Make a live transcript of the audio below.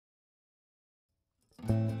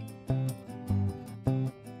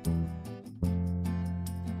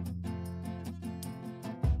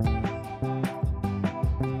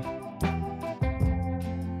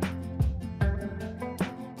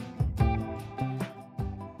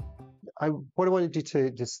what I want to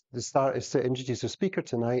do to start is to introduce our speaker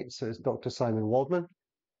tonight. So it's Dr. Simon Waldman,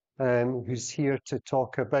 who's here to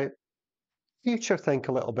talk about future, think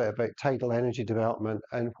a little bit about tidal energy development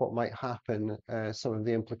and what might happen, some of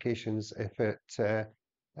the implications if it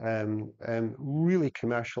really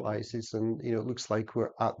commercializes. And it looks like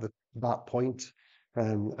we're at that point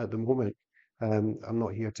at the moment. I'm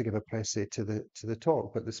not here to give a précis to the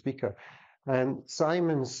talk, but the speaker.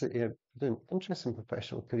 Simon's had an interesting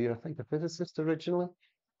professional career. I think a physicist originally.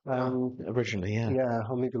 Originally, yeah. Yeah,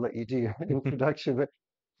 I'll maybe let you do your introduction. But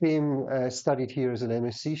came studied here as an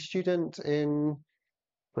MSc student in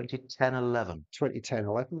 2010-11.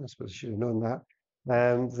 2010-11. I suppose I should have known that.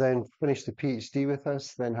 Then finished the PhD with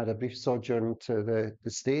us. Then had a brief sojourn to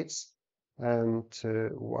the States to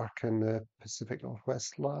work in the Pacific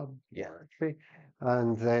Northwest Laboratory,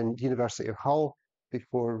 and then University of Hull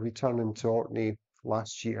before returning to Orkney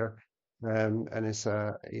last year, and he's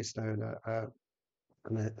now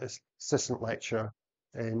an assistant lecturer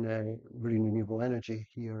in marine renewable energy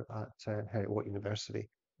here at Heriot University.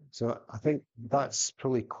 So I think that's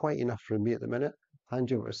probably quite enough for me at the minute. Hand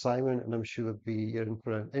you over to Simon, and I'm sure you're in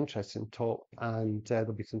for an interesting talk, and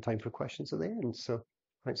there'll be some time for questions at the end. So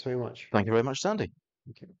thanks very much. Thank you very much, Sandy.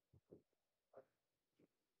 Okay.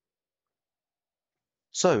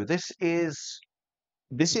 So this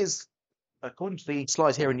is according to the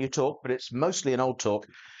slides here, a new talk, but it's mostly an old talk,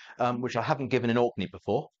 which I haven't given in Orkney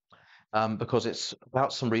before, because it's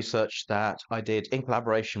about some research that I did in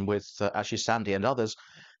collaboration with actually Sandy and others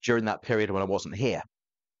during that period when I wasn't here.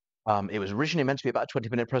 It was originally meant to be about a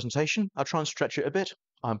 20-minute presentation. I'll try and stretch it a bit.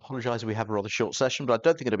 I apologize if we have a rather short session, but I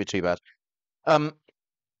don't think it'll be too bad.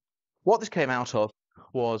 What this came out of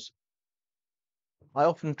was I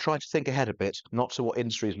often try to think ahead a bit, not to what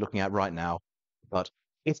industry is looking at right now, but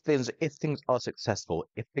if things are successful,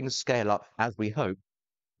 if things scale up as we hope,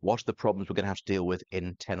 what are the problems we're going to have to deal with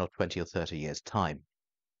in 10 or 20 or 30 years' time?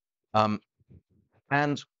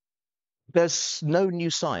 And there's no new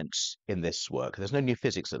science in this work. There's no new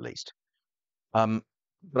physics, at least. But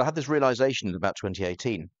I had this realization in about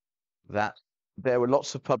 2018 that there were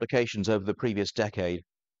lots of publications over the previous decade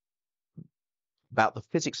about the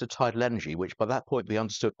physics of tidal energy, which by that point we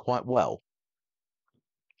understood quite well,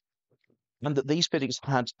 and that these physics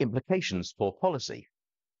had implications for policy.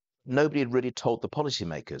 Nobody had really told the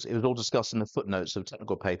policymakers. It was all discussed in the footnotes of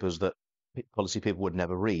technical papers that policy people would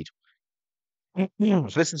never read. So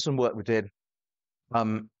this is some work we did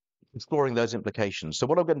exploring those implications. So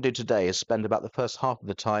what I'm going to do today is spend about the first half of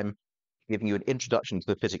the time giving you an introduction to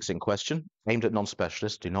the physics in question, aimed at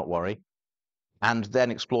non-specialists, do not worry, and then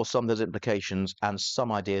explore some of those implications and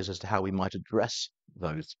some ideas as to how we might address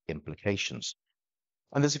those implications.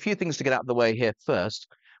 And there's a few things to get out of the way here first.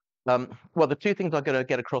 Well, the two things I'm going to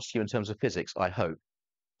get across to you in terms of physics, I hope.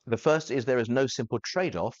 The first is there is no simple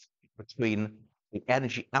trade-off between the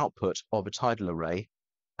energy output of a tidal array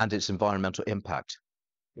and its environmental impact.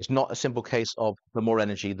 It's not a simple case of the more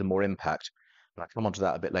energy, the more impact. And I'll come on to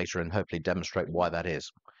that a bit later and hopefully demonstrate why that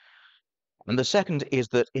is. And the second is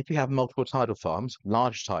that if you have multiple tidal farms,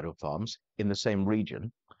 large tidal farms in the same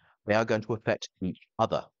region, they are going to affect each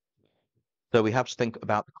other. So we have to think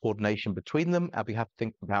about the coordination between them, and we have to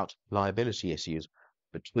think about liability issues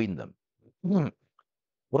between them.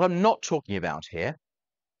 What I'm not talking about here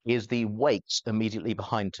is the wakes immediately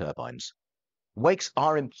behind turbines. Wakes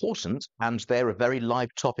are important, and they're a very live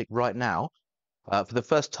topic right now. For the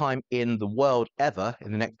first time in the world ever,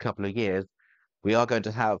 in the next couple of years, we are going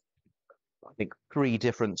to have, I think, 3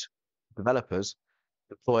 different developers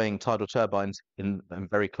deploying tidal turbines in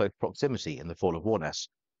very close proximity in the Fall of Warness.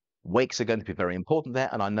 Wakes are going to be very important there,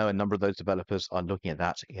 and I know a number of those developers are looking at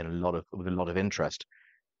that with a lot of interest.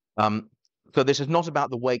 So this is not about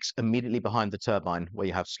the wakes immediately behind the turbine where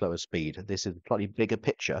you have slower speed. This is a slightly bigger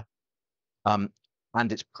picture, and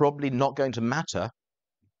it's probably not going to matter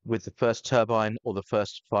with the first turbine or the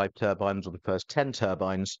first 5 turbines or the first 10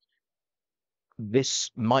 turbines.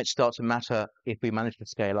 This might start to matter if we manage to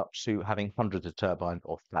scale up to having hundreds of turbines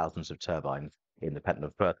or thousands of turbines independent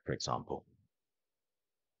of birth, for example.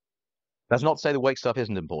 That's not to say the wake stuff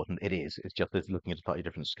isn't important. It is. It's just it's looking at a slightly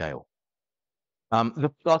different scale. The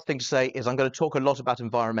last thing to say is I'm going to talk a lot about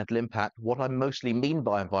environmental impact. What I mostly mean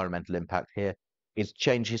by environmental impact here is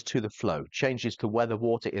changes to the flow, changes to where the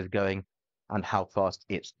water is going and how fast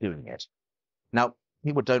it's doing it. Now,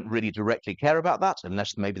 people don't really directly care about that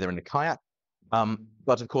unless maybe they're in a kayak.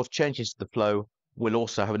 But of course, changes to the flow will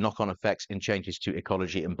also have a knock-on effects in changes to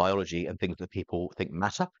ecology and biology and things that people think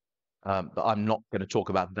matter. But I'm not going to talk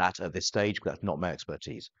about that at this stage because that's not my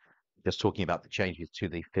expertise. Just talking about the changes to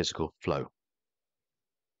the physical flow.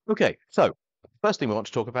 Okay, so First thing we want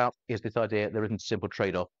to talk about is this idea there isn't a simple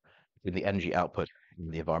trade-off between the energy output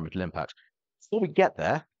and the environmental impact. Before we get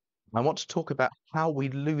there, I want to talk about how we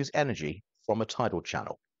lose energy from a tidal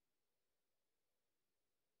channel.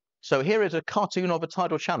 So here is a cartoon of a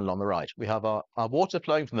tidal channel on the right. We have our water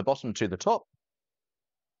flowing from the bottom to the top,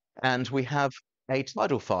 and we have a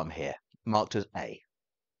tidal farm here marked as A.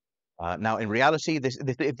 Now, in reality,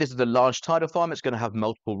 if this is a large tidal farm, it's going to have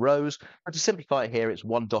multiple rows. But to simplify it here, it's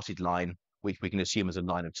one dotted line, which we can assume is a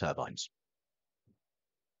line of turbines.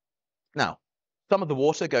 Now, some of the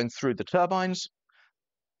water going through the turbines,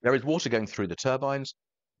 there is water going through the turbines,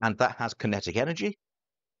 and that has kinetic energy.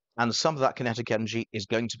 And some of that kinetic energy is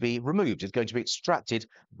going to be removed, is going to be extracted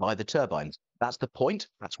by the turbines. That's the point.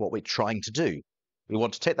 That's what we're trying to do. We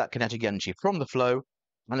want to take that kinetic energy from the flow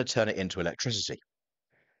and to turn it into electricity.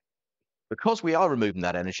 Because we are removing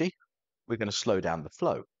that energy, we're going to slow down the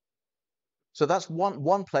flow. So that's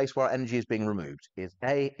one place where our energy is being removed, is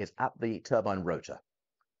at the turbine rotor.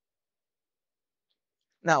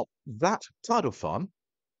 Now, that tidal farm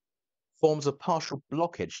forms a partial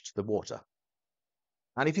blockage to the water.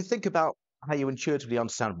 And if you think about how you intuitively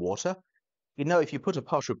understand water, you know if you put a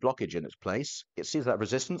partial blockage in its place, it sees that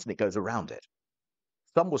resistance and it goes around it.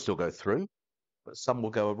 Some will still go through, but some will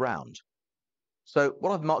go around. So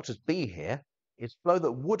what I've marked as B here is flow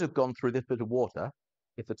that would have gone through this bit of water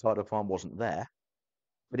if the tidal farm wasn't there,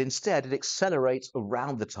 but instead it accelerates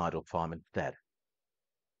around the tidal farm instead.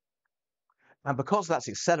 And because that's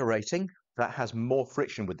accelerating, that has more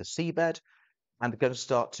friction with the seabed and going to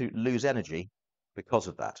start to lose energy because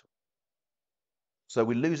of that. So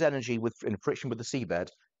we lose energy in friction with the seabed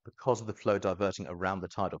because of the flow diverting around the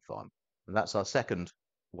tidal farm. And that's our second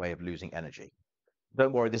way of losing energy.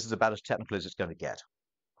 Don't worry, this is about as technical as it's going to get.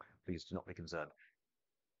 Please do not be concerned.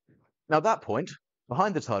 Now at that point,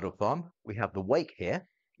 behind the tidal farm, we have the wake here.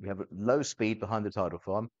 We have a low speed behind the tidal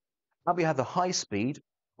farm. And we have the high speed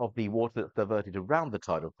of the water that's diverted around the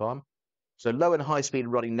tidal farm. So low and high speed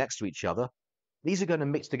running next to each other. These are going to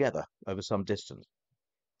mix together over some distance.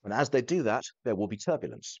 And as they do that, there will be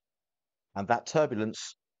turbulence. And that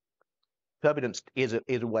turbulence is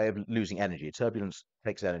a way of losing energy. Turbulence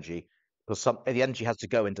takes energy because the energy has to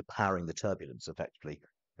go into powering the turbulence effectively.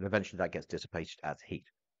 And eventually that gets dissipated as heat.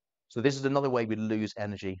 So this is another way we lose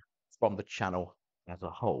energy from the channel as a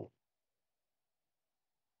whole.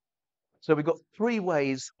 So we've got three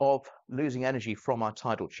ways of losing energy from our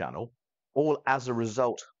tidal channel, all as a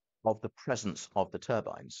result of the presence of the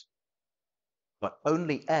turbines. But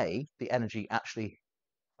only A, the energy actually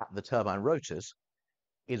at the turbine rotors,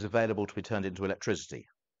 is available to be turned into electricity.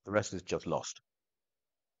 The rest is just lost.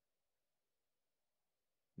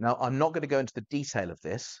 Now, I'm not going to go into the detail of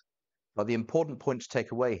this, but the important point to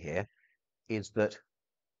take away here is that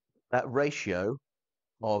that ratio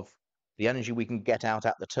of the energy we can get out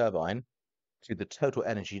at the turbine to the total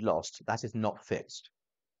energy lost, that is not fixed.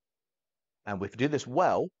 And if we do this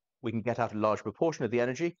well, we can get out a large proportion of the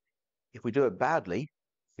energy. If we do it badly,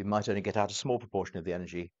 we might only get out a small proportion of the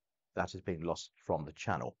energy that is being lost from the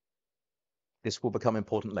channel. This will become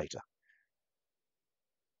important later.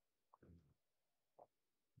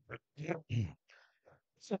 Here's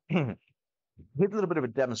a little bit of a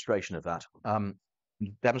demonstration of that.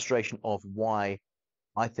 Demonstration of why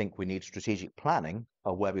I think we need strategic planning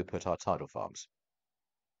of where we put our tidal farms.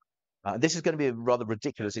 This is going to be a rather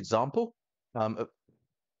ridiculous example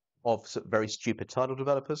of some very stupid tidal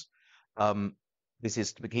developers. This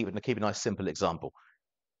is to keep a nice simple example.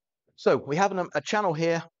 So we have a channel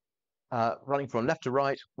here running from left to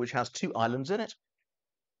right, which has two islands in it.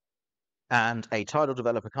 And a tidal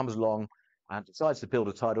developer comes along and decides to build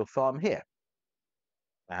a tidal farm here.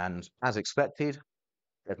 And as expected,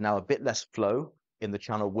 there's now a bit less flow in the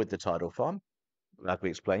channel with the tidal farm. As we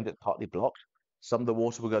explained, it's partly blocked. Some of the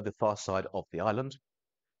water will go to the far side of the island.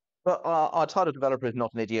 But our tidal developer is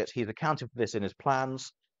not an idiot. He's accounted for this in his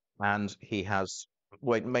plans, and he has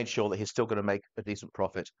made sure that he's still going to make a decent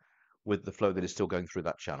profit with the flow that is still going through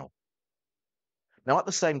that channel. Now, at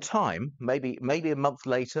the same time, maybe a month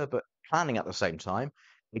later, but planning at the same time,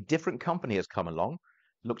 a different company has come along,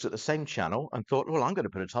 looked at the same channel and thought, well, I'm going to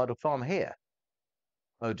put a tidal farm here.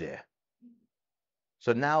 Oh dear.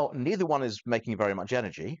 So now neither one is making very much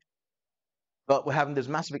energy, but we're having this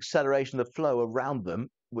massive acceleration of flow around them,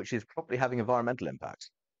 which is probably having environmental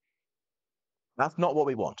impacts. That's not what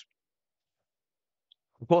we want.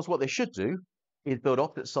 Of course, what they should do is build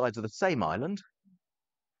opposite sides of the same island.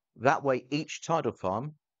 That way, each tidal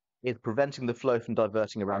farm is preventing the flow from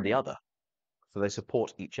diverting around the other. So they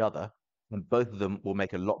support each other, and both of them will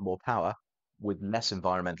make a lot more power with less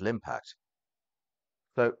environmental impact.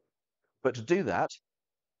 So, but to do that,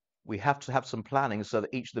 we have to have some planning so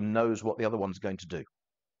that each of them knows what the other one's going to do.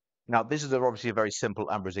 Now, this is obviously a very simple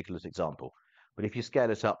and ridiculous example, but if you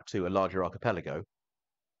scale it up to a larger archipelago,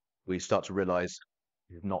 we start to realize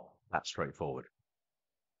it's not that straightforward.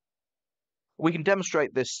 We can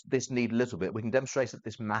demonstrate this need a little bit. We can demonstrate that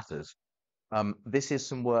this matters. This is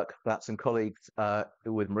some work that some colleagues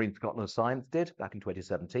with Marine Scotland Science did back in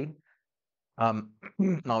 2017. And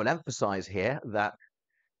I will emphasize here that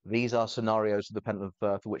these are scenarios of the pendulum of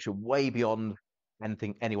Earth which are way beyond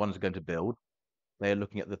anything anyone's going to build. They are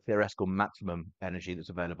looking at the theoretical maximum energy that's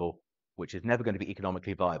available, which is never going to be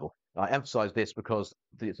economically viable. I emphasize this because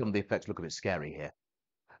some of the effects look a bit scary here.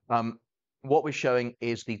 What we're showing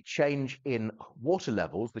is the change in water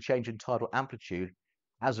levels, the change in tidal amplitude,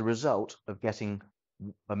 as a result of getting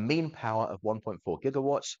a mean power of 1.4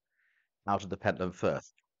 gigawatts out of the pendulum of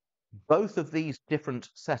Earth. Both of these different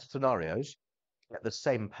set of scenarios get the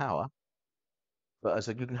same power, but as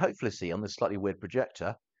you can hopefully see on this slightly weird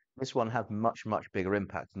projector, this one has much, much bigger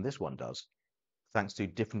impact than this one does, thanks to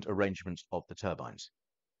different arrangements of the turbines.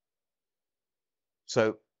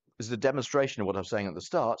 So this is a demonstration of what I was saying at the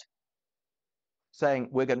start. Saying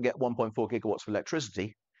we're going to get 1.4 gigawatts of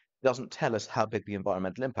electricity doesn't tell us how big the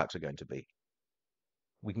environmental impacts are going to be.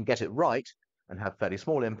 We can get it right and have fairly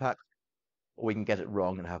small impact, or we can get it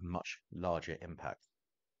wrong and have much larger impact.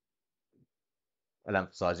 I'll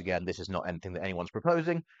emphasize again, this is not anything that anyone's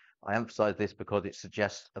proposing. I emphasize this because it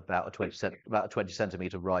suggests about a 20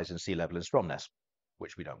 centimeter rise in sea level in Stromness,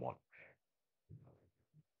 which we don't want.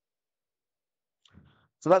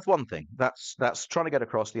 So that's one thing. That's trying to get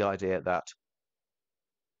across the idea that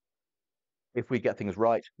if we get things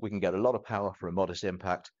right, we can get a lot of power for a modest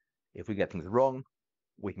impact. If we get things wrong,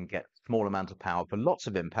 we can get small amounts of power for lots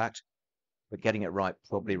of impact, but getting it right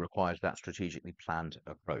probably requires that strategically planned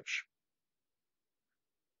approach.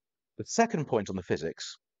 The second point on the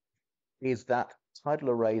physics is that tidal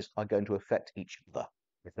arrays are going to affect each other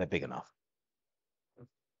if they're big enough.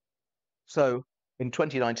 So in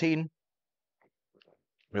 2019,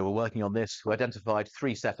 we were working on this. We identified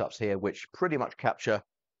 3 setups here, which pretty much capture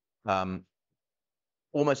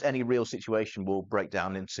almost any real situation will break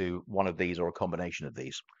down into one of these or a combination of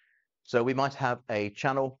these. So we might have a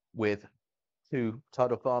channel with 2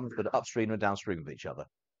 tidal farms that are upstream and downstream of each other.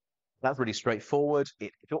 That's really straightforward.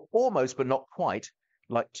 It's almost, but not quite,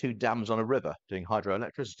 like 2 dams on a river doing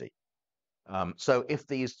hydroelectricity. So if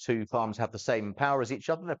these 2 farms have the same power as each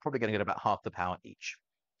other, they're probably going to get about half the power each.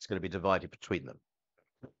 It's going to be divided between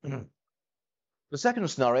them. The second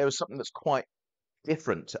scenario is something that's quite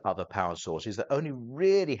different to other power sources that only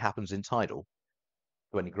really happens in tidal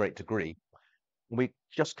to any great degree. We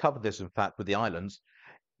just covered this, in fact, with the islands.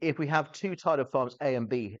 If we have 2 tidal farms A and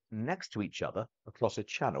B next to each other across a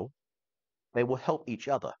channel, they will help each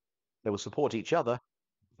other. They will support each other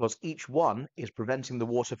because each one is preventing the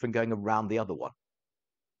water from going around the other one.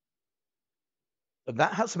 But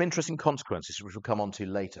that has some interesting consequences, which we'll come on to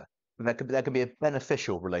later. There can be a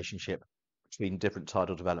beneficial relationship between different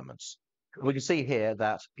tidal developments. We can see here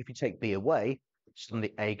that if you take B away,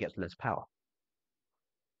 suddenly A gets less power.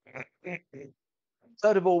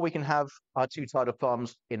 Third of all, we can have our 2 tidal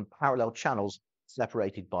farms in parallel channels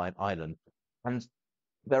separated by an island. And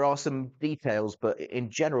there are some details, but in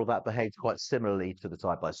general, that behaves quite similarly to the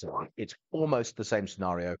side-by-side. It's almost the same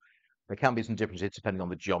scenario. There can be some differences depending on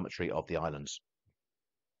the geometry of the islands.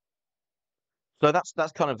 So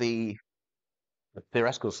that's kind of the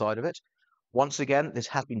theoretical side of it. Once again, this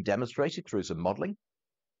has been demonstrated through some modeling.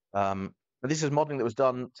 This is modeling that was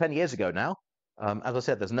done 10 years ago now. As I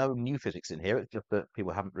said, there's no new physics in here. It's just that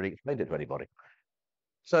people haven't really explained it to anybody.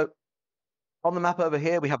 So on the map over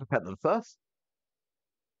here, we have the Pentland Firth.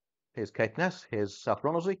 Here's Caithness. Here's South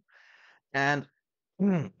Ronaldsay. And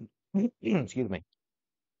excuse me.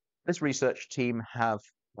 This research team have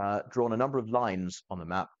drawn a number of lines on the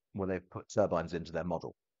map where they've put turbines into their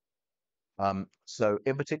model. So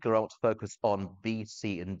in particular, I want to focus on B,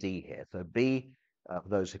 C, and D here. So B, for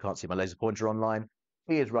those who can't see my laser pointer online,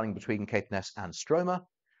 B is running between Caithness and Stroma.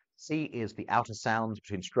 C is the outer sound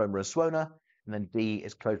between Stroma and Swona. And then D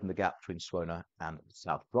is closing the gap between Swona and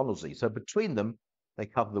South Ronaldsay. So between them, they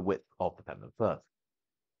cover the width of the Pentland Firth.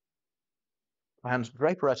 And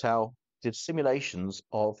Draper et al. Did simulations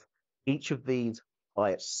of each of these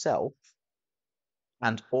by itself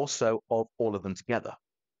and also of all of them together.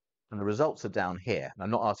 And the results are down here. And I'm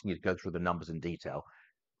not asking you to go through the numbers in detail,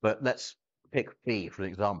 but let's pick B, for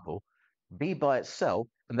example. B by itself,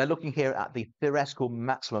 and they're looking here at the theoretical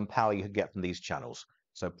maximum power you can get from these channels.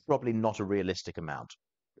 So probably not a realistic amount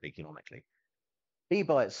economically. B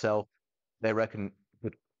by itself, they reckon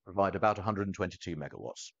could provide about 122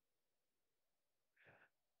 megawatts.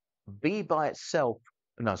 B by itself,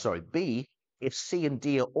 no, sorry, B, if C and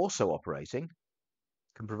D are also operating,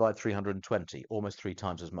 can provide 320, almost 3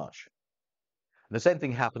 times as much. And the same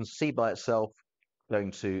thing happens, C by itself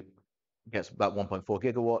going to gets about 1.4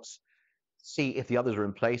 gigawatts. C, if the others are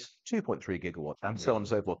in place, 2.3 gigawatts, and so on and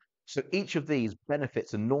so forth. So each of these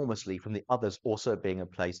benefits enormously from the others also being in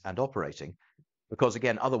place and operating, because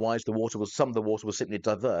again, otherwise some of the water will simply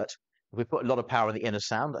divert. If we put a lot of power in the inner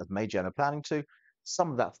sound, as Maygen are planning to,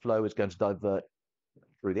 some of that flow is going to divert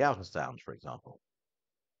through the outer sound, for example.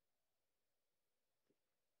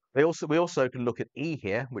 We also can look at E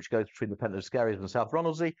here, which goes between the Pentabscarias and South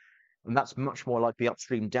Ronaldsay, and that's much more like the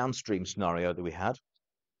upstream-downstream scenario that we had.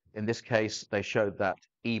 In this case, they showed that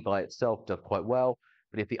E by itself does quite well,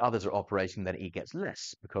 but if the others are operating, then E gets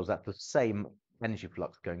less, because that's the same energy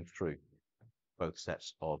flux going through both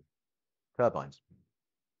sets of turbines.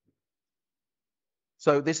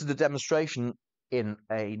 So this is a demonstration in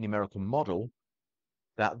a numerical model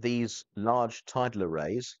that these large tidal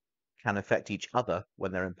arrays can affect each other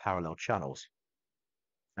when they're in parallel channels.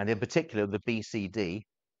 And in particular, the BCD,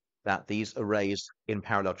 that these arrays in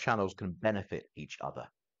parallel channels can benefit each other.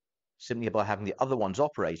 Simply by having the other ones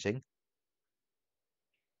operating,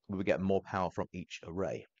 we get more power from each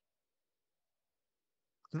array.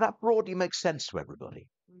 Does that broadly make sense to everybody?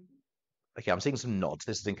 Okay, I'm seeing some nods.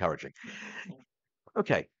 This is encouraging.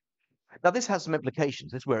 Okay, now this has some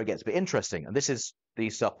implications. This is where it gets a bit interesting, and this is the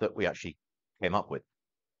stuff that we actually came up with.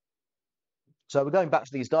 So we're going back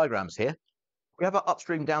to these diagrams here. We have our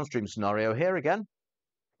upstream-downstream scenario here again,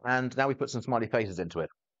 and now we put some smiley faces into it.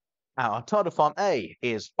 Now, our tidal farm A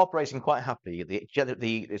is operating quite happily.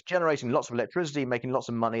 It's generating lots of electricity, making lots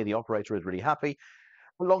of money. The operator is really happy.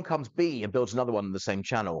 Along comes B and builds another one in the same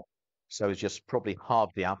channel. So it's just probably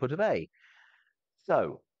halved the output of A.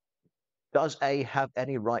 So does A have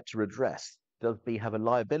any right to redress? Does B have a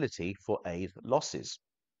liability for A's losses?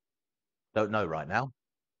 Don't know right now.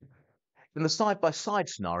 In the side-by-side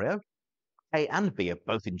scenario, A and B are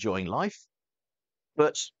both enjoying life,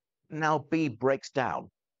 but now B breaks down.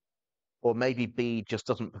 Or maybe B just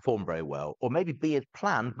doesn't perform very well. Or maybe B is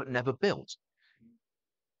planned but never built.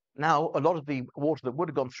 Now, a lot of the water that would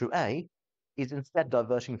have gone through A is instead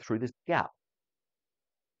diverting through this gap.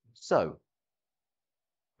 So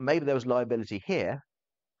maybe there was liability here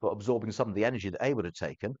for absorbing some of the energy that A would have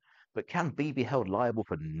taken, but can B be held liable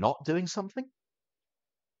for not doing something?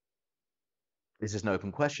 This is an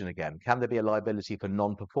open question again. Can there be a liability for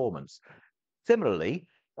non-performance? Similarly,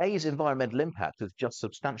 A's environmental impact has just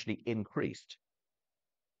substantially increased.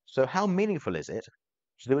 So how meaningful is it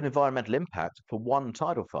to do an environmental impact for one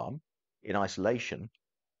tidal farm in isolation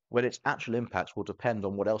when its actual impact will depend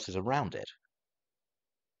on what else is around it?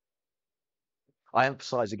 I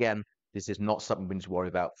emphasize again, this is not something we need to worry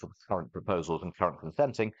about for the current proposals and current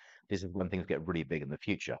consenting. This is when things get really big in the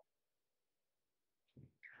future.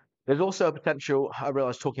 There's also a potential, I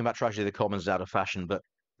realize talking about tragedy of the commons is out of fashion, but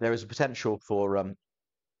there is a potential for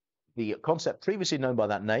the concept previously known by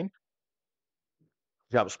that name,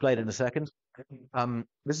 which I'll explain in a second.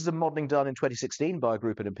 This is a modelling done in 2016 by a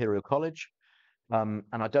group at Imperial College. And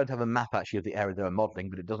I don't have a map actually of the area they were modelling,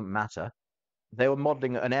 but it doesn't matter. They were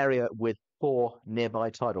modelling an area with 4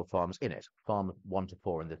 nearby tidal farms in it, farm 1 to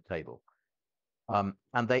 4 in this table.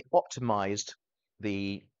 And they optimized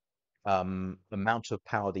the amount of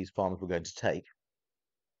power these farms were going to take.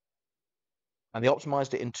 And they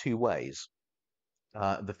optimized it in 2 ways.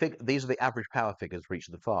 These are the average power figures for each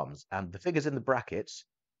of the farms. And the figures in the brackets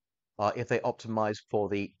are if they optimize for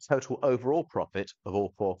the total overall profit of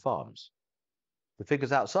all 4 farms. The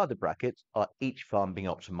figures outside the brackets are each farm being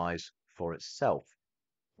optimized for itself.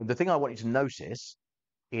 And the thing I want you to notice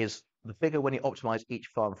is the figure when you optimize each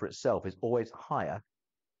farm for itself is always higher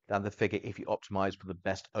than the figure if you optimize for the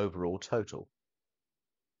best overall total.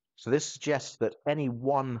 So this suggests that any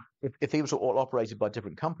one, if these were all operated by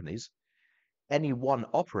different companies, any one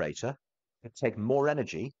operator can take more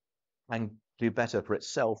energy and do better for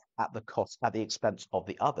itself at the expense of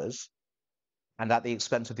the others, and at the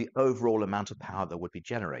expense of the overall amount of power that would be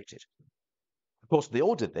generated. Of course, if they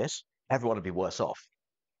all did this, everyone would be worse off.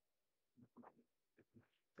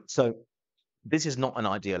 So this is not an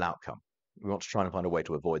ideal outcome. We want to try and find a way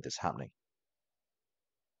to avoid this happening.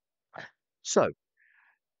 So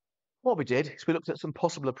what we did is we looked at some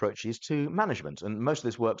possible approaches to management, and most of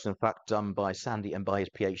this work's in fact done by Sandy and by his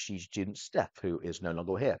PhD student Steph, who is no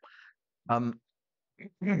longer here.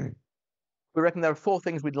 We reckon there are 4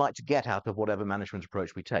 things we'd like to get out of whatever management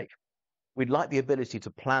approach we take. We'd like the ability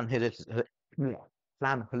to plan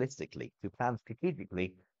holistically, to plan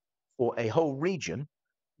strategically for a whole region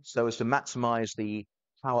so as to maximize the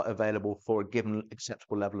power available for a given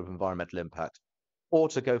acceptable level of environmental impact, or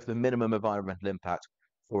to go for the minimum environmental impact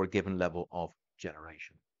for a given level of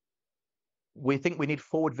generation. We think we need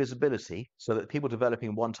forward visibility so that people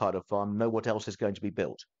developing one tidal farm know what else is going to be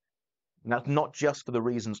built. And that's not just for the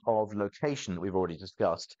reasons of location that we've already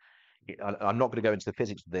discussed. I'm not going to go into the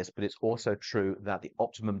physics of this, but it's also true that the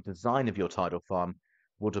optimum design of your tidal farm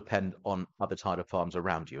will depend on other tidal farms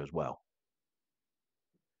around you as well.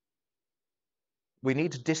 We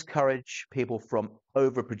need to discourage people from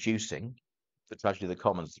overproducing, the tragedy of the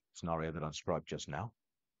commons scenario that I described just now.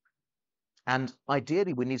 And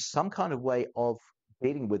ideally, we need some kind of way of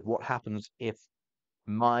dealing with what happens if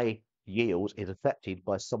my yield is affected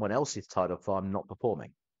by someone else's tidal farm not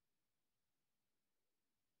performing.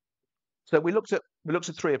 So we looked at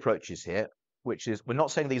three approaches here, which is, we're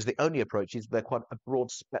not saying these are the only approaches, they're quite a broad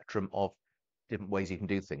spectrum of different ways you can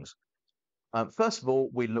do things. First of all,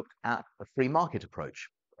 we looked at a free market approach.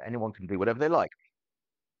 Anyone can do whatever they like.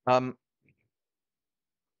 I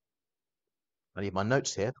need my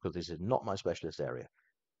notes here because this is not my specialist area.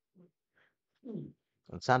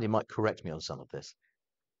 And Sandy might correct me on some of this.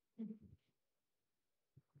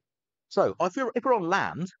 So if we're on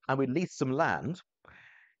land and we lease some land,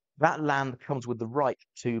 that land comes with the right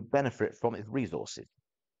to benefit from its resources.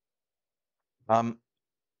 In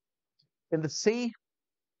the sea,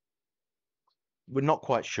 we're not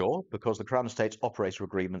quite sure because the Crown Estate's operator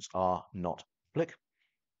agreements are not public.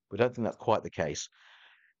 We don't think that's quite the case.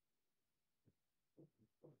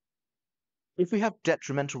 If we have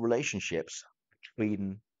detrimental relationships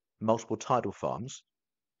between multiple tidal farms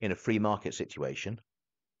in a free market situation,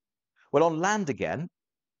 well, on land again,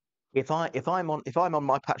 if I'm on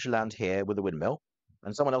my patch of land here with a windmill,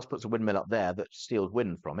 and someone else puts a windmill up there that steals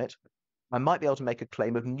wind from it, I might be able to make a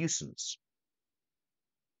claim of nuisance.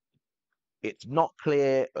 It's not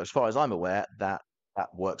clear, as far as I'm aware, that that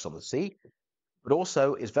works on the sea, but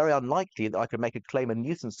also it's very unlikely that I could make a claim of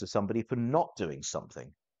nuisance to somebody for not doing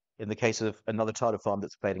something in the case of another tidal farm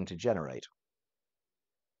that's failing to generate.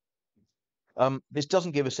 This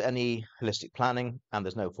doesn't give us any holistic planning, and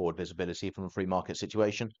there's no forward visibility from a free market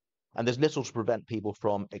situation, and there's little to prevent people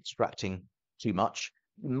from extracting too much.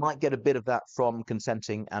 You might get a bit of that from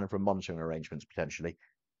consenting and from monitoring arrangements potentially.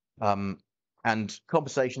 And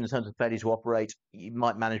compensation in terms of failure to operate, you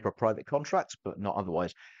might manage by private contracts, but not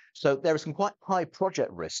otherwise. So there are some quite high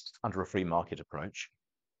project risks under a free market approach.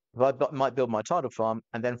 I might build my tidal farm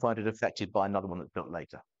and then find it affected by another one that's built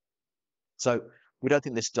later. So we don't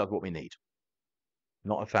think this does what we need.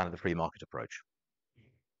 Not a fan of the free market approach.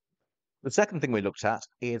 The second thing we looked at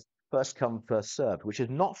is first come, first served, which is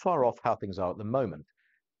not far off how things are at the moment.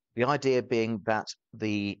 The idea being that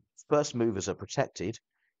the first movers are protected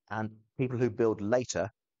and people who build later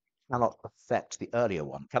cannot affect the earlier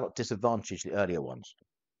one, cannot disadvantage the earlier ones.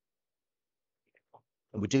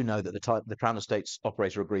 And we do know that the Crown Estate's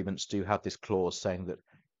operator agreements do have this clause saying that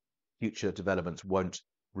future developments won't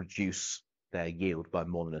reduce their yield by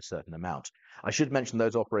more than a certain amount. I should mention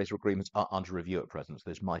those operator agreements are under review at present, so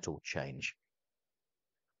this might all change.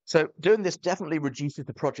 So doing this definitely reduces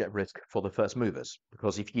the project risk for the first movers,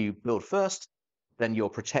 because if you build first, then you're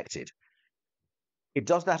protected. It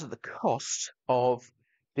does that at the cost of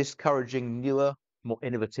discouraging newer, more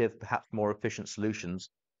innovative, perhaps more efficient solutions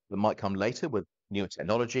that might come later with newer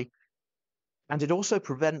technology. And it also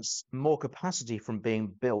prevents more capacity from being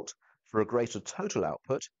built for a greater total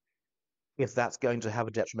output if that's going to have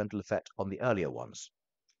a detrimental effect on the earlier ones.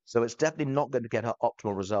 So it's definitely not going to get our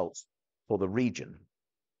optimal results for the region.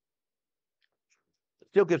 It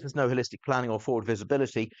still gives us no holistic planning or forward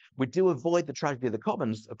visibility. We do avoid the tragedy of the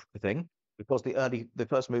commons thing because the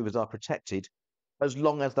first movers are protected as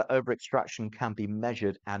long as that over-extraction can be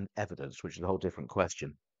measured and evidenced, which is a whole different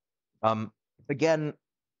question. Again,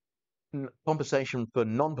 compensation for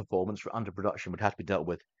non-performance for underproduction would have to be dealt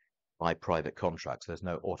with by private contracts. There's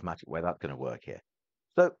no automatic way that's going to work here.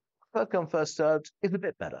 So first come, first served is a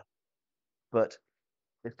bit better, but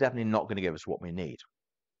it's definitely not going to give us what we need.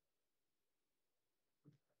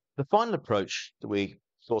 The final approach that we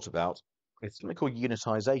thought about is something called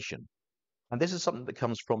unitization. And this is something that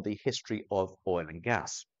comes from the history of oil and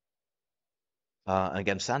gas. And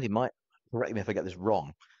again, Sandy might correct me if I get this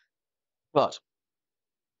wrong. But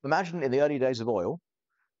imagine in the early days of oil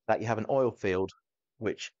that you have an oil field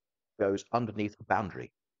which goes underneath a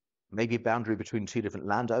boundary. Maybe a boundary between two different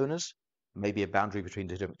landowners, maybe a boundary between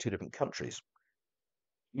two different countries.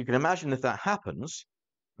 You can imagine if that happens,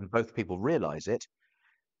 and both people realize it,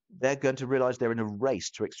 they're going to realize they're in a race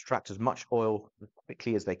to extract as much oil as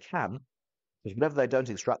quickly as they can, because whatever they don't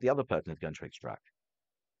extract, the other person is going to extract.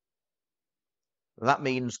 And that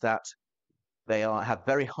means that They have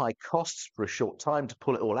very high costs for a short time to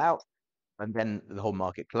pull it all out, and then the whole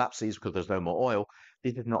market collapses because there's no more oil.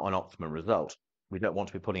 This is not an optimum result. We don't want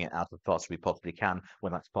to be putting it out as fast as we possibly can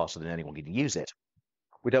when that's faster than anyone can use it.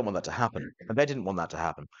 We don't want that to happen, and they didn't want that to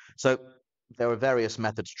happen. So there were various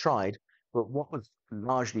methods tried, but what was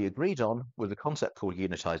largely agreed on was a concept called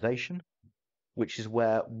unitization, which is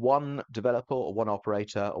where one developer or one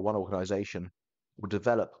operator or one organization will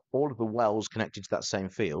develop all of the wells connected to that same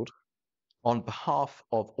field on behalf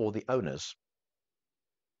of all the owners,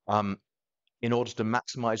 um, in order to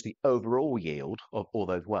maximize the overall yield of all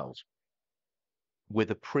those wells with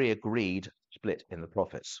a pre-agreed split in the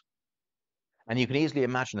profits. And you can easily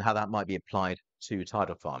imagine how that might be applied to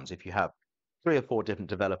tidal farms. If you have 3 or 4 different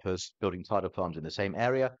developers building tidal farms in the same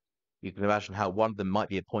area, you can imagine how one of them might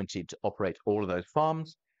be appointed to operate all of those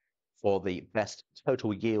farms for the best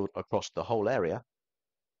total yield across the whole area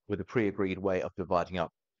with a pre-agreed way of dividing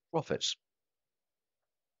up profits.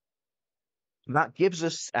 That gives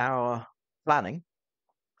us our planning,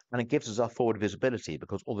 and it gives us our forward visibility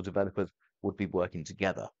because all the developers would be working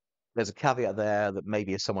together. There's a caveat there that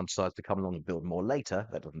maybe if someone decides to come along and build more later,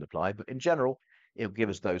 that doesn't apply, but in general, it'll give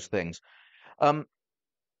us those things. The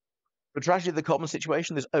tragedy of the common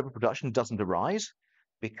situation, this overproduction doesn't arise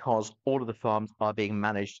because all of the farms are being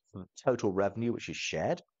managed for the total revenue, which is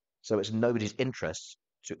shared. So it's nobody's interest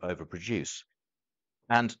to overproduce.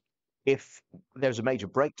 And if there's a major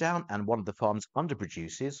breakdown and one of the farms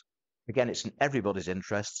underproduces, again, it's in everybody's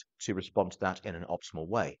interest to respond to that in an optimal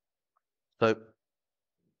way. So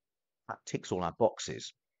that ticks all our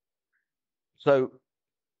boxes. So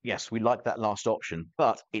yes, we like that last option,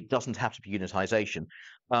 but it doesn't have to be unitization.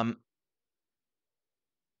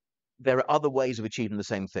 There are other ways of achieving the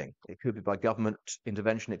same thing. It could be by government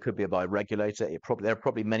intervention. It could be by a regulator. There are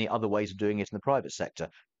probably many other ways of doing it in the private sector.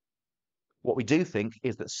 What we do think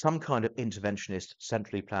is that some kind of interventionist,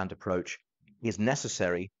 centrally planned approach is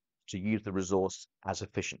necessary to use the resource as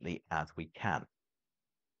efficiently as we can.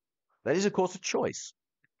 That is, of course, a choice,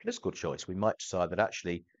 a political choice. We might decide that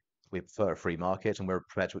actually we prefer a free market and we're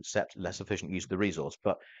prepared to accept less efficient use of the resource.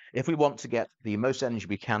 But if we want to get the most energy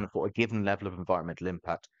we can for a given level of environmental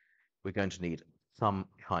impact, we're going to need some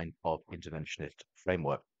kind of interventionist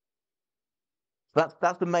framework.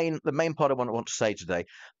 That's the main part I want to say today.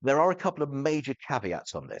 There are a couple of major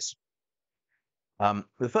caveats on this.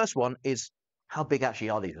 The first one is, how big actually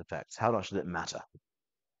are these effects? How much does it matter?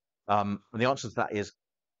 And the answer to that is,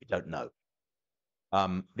 we don't know.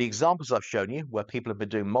 The examples I've shown you, where people have been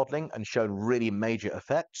doing modeling and shown really major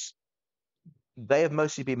effects, they have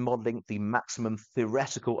mostly been modeling the maximum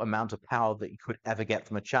theoretical amount of power that you could ever get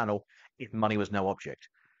from a channel if money was no object.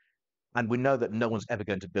 And we know that no one's ever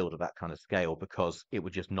going to build at that kind of scale because it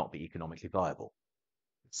would just not be economically viable.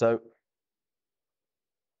 So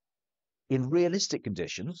in realistic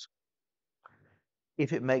conditions,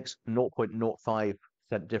 if it makes 0.05%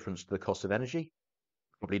 difference to the cost of energy,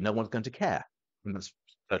 probably no one's going to care. And that's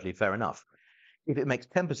totally fair enough. If it makes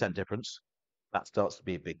 10% difference, that starts to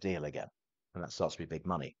be a big deal again. And that starts to be big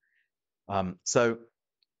money. So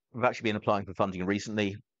we've actually been applying for funding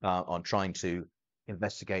recently on trying to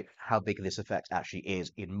investigate how big this effect actually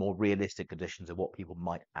is in more realistic conditions of what people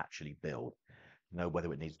might actually build, know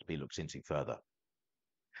whether it needs to be looked into further.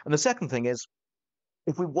 And the second thing is,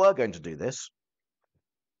 if we were going to do this,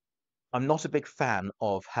 I'm not a big fan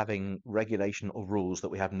of having regulation or rules that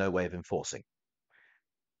we have no way of enforcing.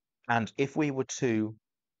 And if we were to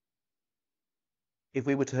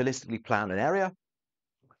holistically plan an area,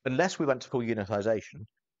 unless we went to full unitization,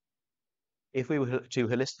 if we were to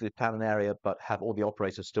holistically plan an area but have all the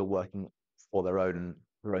operators still working for their own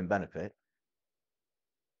benefit,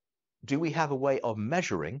 do we have a way of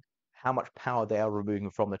measuring how much power they are removing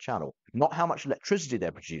from the channel? Not how much electricity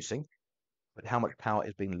they're producing, but how much power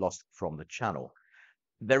is being lost from the channel.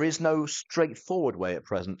 There is no straightforward way at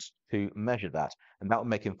present to measure that, and that would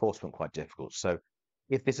make enforcement quite difficult. So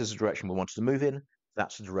if this is a direction we wanted to move in,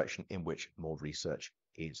 that's a direction in which more research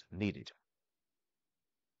is needed.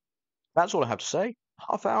 That's all I have to say.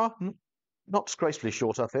 Half hour, not disgracefully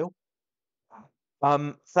short, I feel.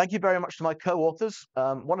 Thank you very much to my co-authors,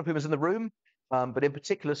 one of whom is in the room, but in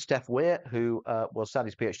particular Steph Weir, who was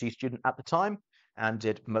Sally's PhD student at the time and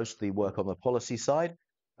did most of the work on the policy side.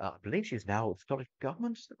 I believe she's now with the Scottish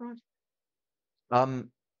Government, is that right?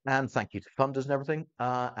 And thank you to funders and everything.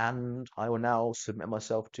 And I will now submit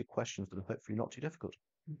myself to questions that are hopefully not too difficult.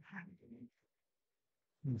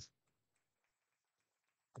 I'm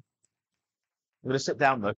going to sit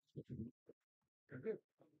down though.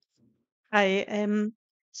 Hi.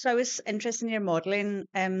 So I was interested in your modelling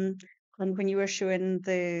And when you were showing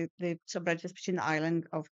the sub-bridges between the island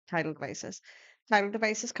of tidal devices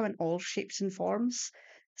come in all shapes and forms.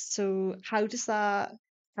 So how does that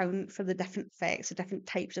count for the different effects, the different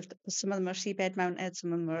types of? Some of them are seabed mounted,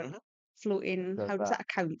 some of them are floating. So How does that, that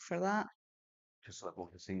account for that? just so I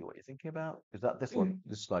can see what you're thinking about. Is that this one,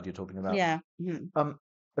 this slide you're talking about? Yeah. Mhm.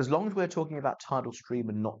 As long as we're talking about tidal stream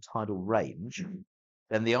and not tidal range,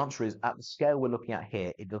 then the answer is at the scale we're looking at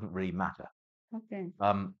here, it doesn't really matter. Okay.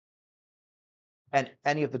 And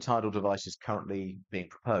any of the tidal devices currently being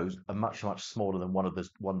proposed are much, much smaller than one of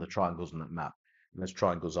the triangles on that map. And those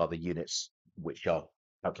triangles are the units which are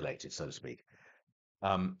calculated, so to speak.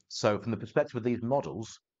 So from the perspective of these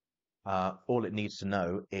models, all it needs to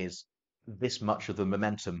know is this much of the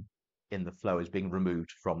momentum in the flow is being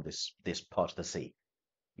removed from this part of the sea.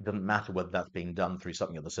 It doesn't matter whether that's being done through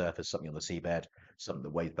something on the surface, something on the seabed, something that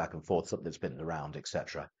waves back and forth, something that's spinning around,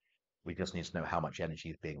 etc. We just need to know how much energy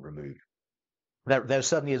is being removed. There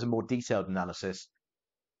certainly is a more detailed analysis,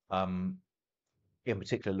 in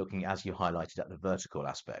particular looking, as you highlighted, at the vertical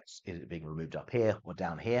aspects. Is it being removed up here or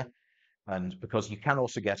down here? And because you can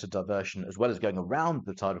also get a diversion, as well as going around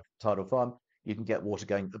the tidal farm, you can get water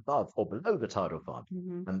going above or below the tidal farm,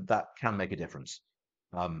 Mhm. and that can make a difference.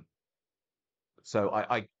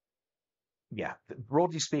 So yeah,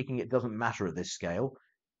 broadly speaking, it doesn't matter at this scale,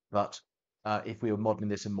 but if we were modeling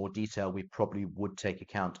this in more detail, we probably would take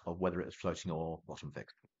account of whether it's floating or bottom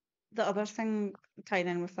fixed. The other thing tied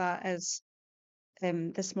in with that is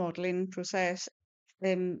this modelling process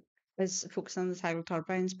um, is focused on the tidal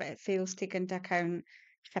turbines, but it fails to take into account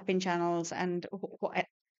shipping channels and what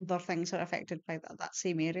other things are affected by that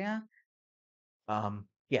same area.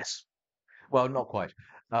 Yes, well, not quite.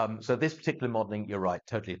 So this particular modeling, you're right,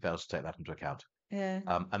 totally fails to take that into account. Yeah.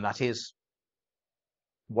 And that is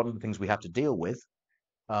one of the things we have to deal with,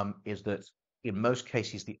 is that in most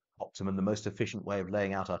cases, the optimum, the most efficient way of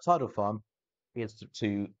laying out our tidal farm is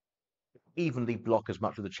to evenly block as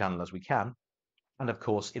much of the channel as we can. And of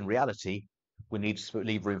course, in reality, we need to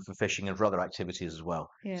leave room for fishing and for other activities as well.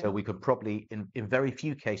 Yeah. So we could probably, in very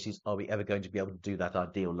few cases, are we ever going to be able to do that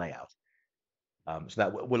ideal layout. So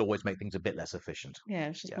that will always make things a bit less efficient. Yeah,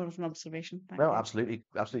 it's just Yeah. more of an observation. Thank No, you. absolutely,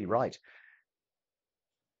 absolutely right.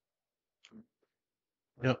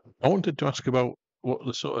 Yeah, I wanted to ask about what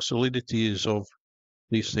the sort of solidity is of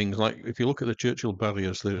these things. Like, if you look at the Churchill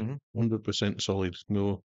barriers, they're 100% solid,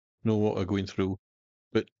 no water going through.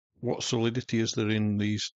 But what solidity is there in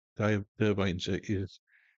these turbines? It is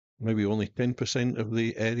maybe only 10% of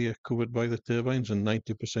the area covered by the turbines and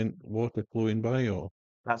 90% water flowing by, or?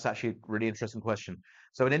 That's actually a really interesting question.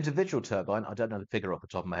 So an individual turbine, I don't know the figure off the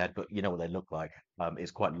top of my head, but you know what they look like.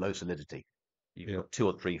 Is quite low solidity. You've got two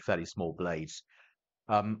or three fairly small blades.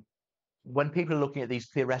 When people are looking at these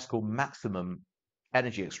theoretical maximum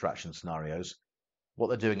energy extraction scenarios, what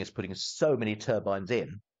they're doing is putting so many turbines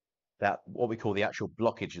in that what we call the actual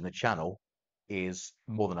blockage in the channel is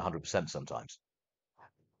more than 100% sometimes.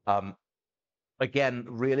 Again,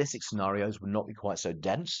 realistic scenarios would not be quite so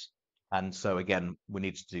dense. And so again, we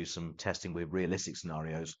need to do some testing with realistic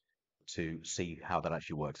scenarios to see how that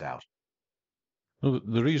actually works out. Well,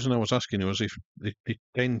 the reason I was asking was if it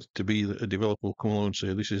tends to be that a developer will come along and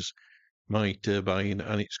say, this is my turbine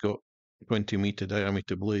and it's got 20-meter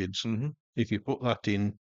diameter blades. If you put that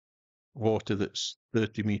in water that's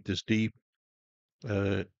 30 meters deep,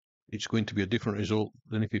 it's going to be a different result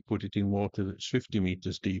than if you put it in water that's 50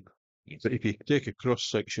 meters deep. Yes. But if you take a cross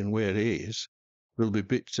section where it is, there'll be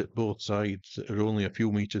bits at both sides that are only a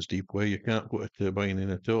few meters deep where you can't put a turbine in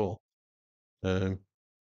at all.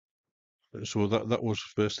 So that was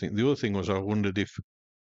the first thing. The other thing was I wondered if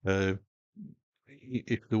there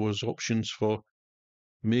was options for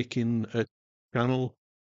making a channel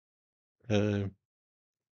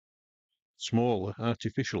smaller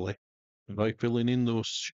artificially by filling in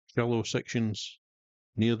those shallow sections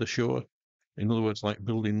near the shore. In other words, like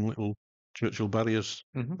building little Churchill barriers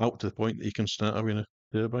out to the point that you can start having a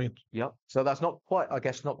turbine. Yep. So that's not quite, I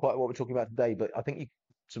guess, not quite what we're talking about today, but I think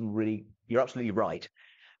you're absolutely right.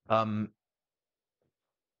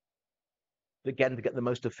 Again, to get the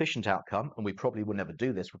most efficient outcome, and we probably would never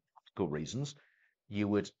do this for practical reasons, you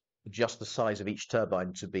would adjust the size of each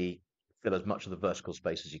turbine to fill as much of the vertical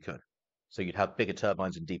space as you could. So you'd have bigger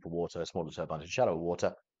turbines in deeper water, smaller turbines in shallower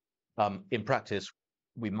water. In practice,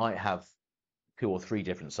 we might have 2 or 3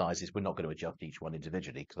 different sizes. We're not going to adjust each one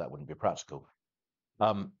individually because that wouldn't be practical.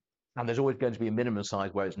 And there's always going to be a minimum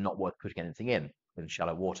size where it's not worth putting anything in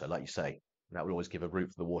shallow water, like you say. That would always give a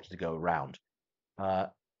route for the water to go around.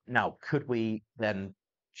 Now, could we then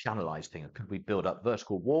channelize things? Could we build up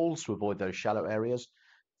vertical walls to avoid those shallow areas?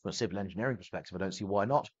 From a civil engineering perspective, I don't see why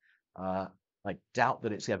not. I doubt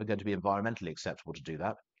that it's ever going to be environmentally acceptable to do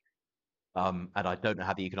that. And I don't know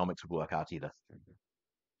how the economics would work out either.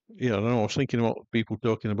 Yeah, I don't know. I was thinking about people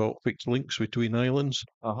talking about fixed links between islands,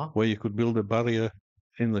 where you could build a barrier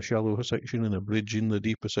in the shallower section and a bridge in the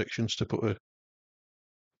deeper sections to put a.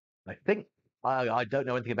 I think I don't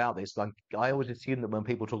know anything about this. I always assume that when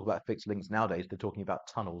people talk about fixed links nowadays, they're talking about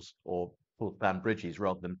tunnels or full span bridges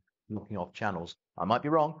rather than looking off channels. I might be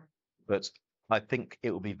wrong, but I think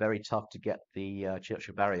it will be very tough to get the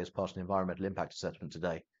Churchill barrier as part of an environmental impact assessment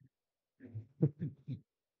today.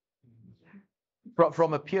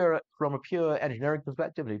 From a pure engineering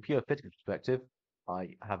perspective and a pure physics perspective, I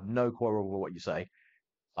have no quarrel with what you say.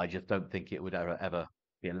 I just don't think it would ever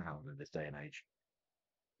be allowed in this day and age.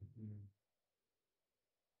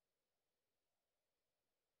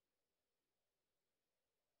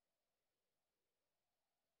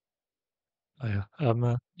 Oh,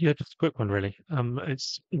 yeah. Yeah, just a quick one, really.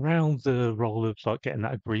 It's around the role of like getting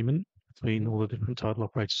that agreement between all the different tidal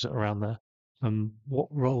operators that are around there. What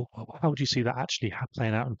role? How do you see that actually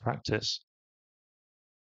playing out in practice?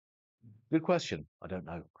 Good question. I don't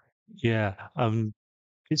know. Yeah.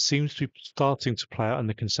 It seems to be starting to play out in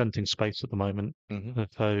the consenting space at the moment.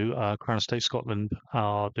 So, Crown Estate Scotland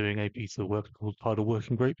are doing a piece of work called Tidal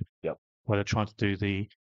Working Group, Yep. where they're trying to do the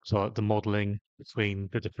modelling between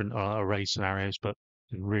the different array scenarios, but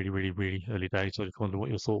in really, really, really early days. I just wonder what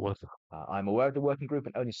your thought was. I'm aware of the working group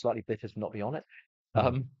and only slightly bitter to not be on it.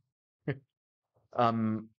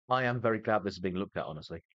 I am very glad this is being looked at,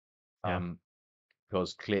 honestly. Yeah.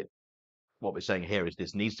 Because what we're saying here is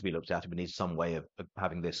this needs to be looked at, and we need some way of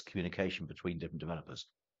having this communication between different developers.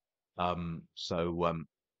 The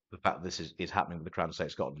fact that this is happening with the Crown Estate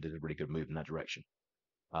Scotland is a really good move in that direction.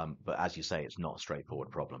 But as you say, it's not a straightforward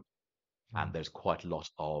problem. And there's quite a lot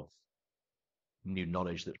of new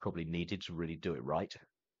knowledge that's probably needed to really do it right.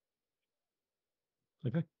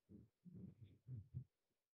 Okay.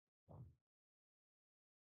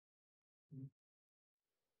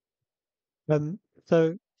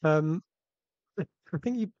 So I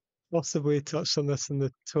think you possibly touched on this in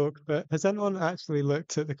the talk, but has anyone actually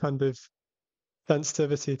looked at the kind of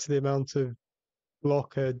sensitivity to the amount of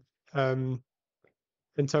blockage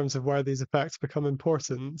in terms of where these effects become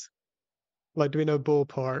important? Like, do we know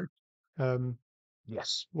ballpark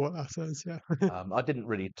Yes. what that is? Yeah. I didn't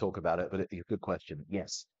really talk about it, but it's a good question.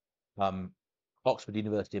 Yes. Oxford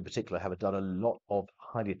University in particular have done a lot of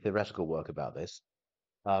highly theoretical work about this,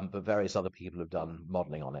 but various other people have done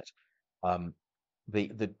modeling on it.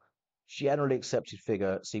 The generally accepted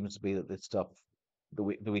figure seems to be that this stuff that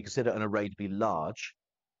we consider an array to be large,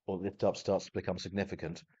 or this stuff starts to become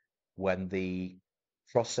significant when the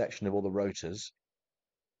cross section of all the rotors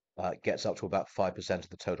gets up to about 5% of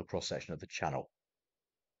the total cross section of the channel,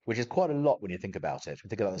 which is quite a lot when you think about it. If you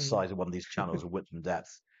think about the size of one of these channels of width and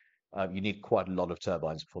depth, you need quite a lot of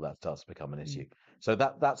turbines before that starts to become an issue. So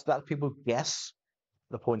that's people guess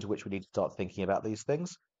the point at which we need to start thinking about these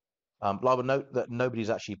things. But I would note that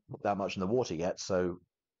nobody's actually put that much in the water yet, so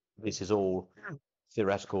this is all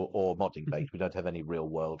theoretical or modelling based. We don't have any real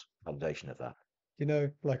world validation of that. Do you know,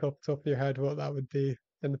 like off the top of your head, what that would be?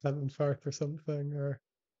 Independent Firth or something, or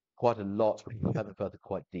Quite a lot, but independent Firth are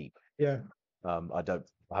quite deep. yeah. I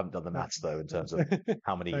haven't done the maths though in terms of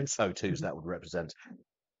how many Thanks. O2s that would represent.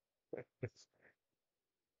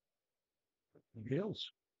 Anybody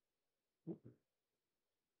else?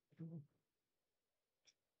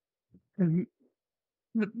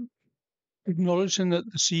 Acknowledging that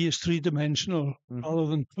the sea is three-dimensional rather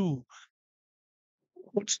than two,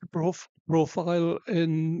 what's the profile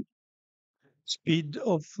in speed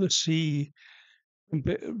of the sea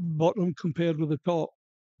bottom compared with the top?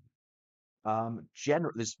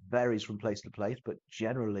 Generally, this varies from place to place, but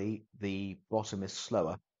generally the bottom is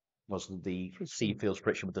slower because the sea feels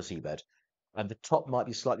friction with the seabed. And the top might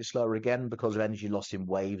be slightly slower again because of energy lost in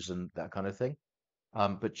waves and that kind of thing.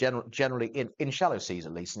 But generally, in shallow seas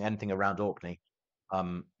at least, and anything around Orkney,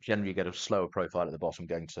 generally you get a slower profile at the bottom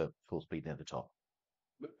going to full speed near the top.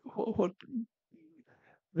 What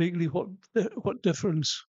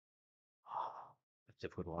difference? It's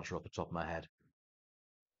difficult to answer off the top of my head.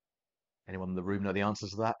 Anyone in the room know the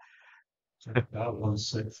answers to that? About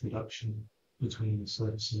 1/6 reduction between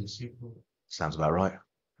surface and seafloor. Sounds about right.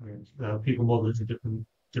 People model it at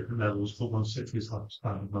different levels, but 1/6 is like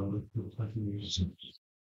standard number for 20 years.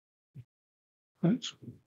 Thanks.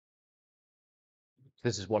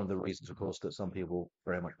 This is one of the reasons, of course, that some people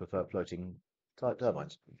very much prefer floating type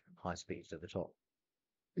turbines, high speeds at the top.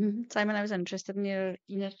 Simon, I was interested in your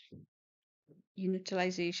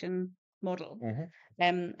utilization model.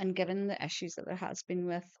 And given the issues that there has been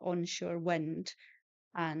with onshore wind,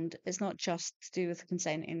 and it's not just to do with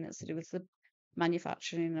consenting, it's to do with the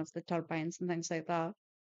manufacturing of the turbines and things like that.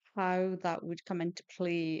 How that would come into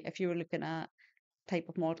play if you were looking at type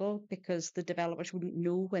of model, because the developers wouldn't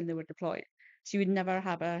know when they were deployed. So you would never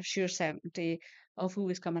have a sure certainty of who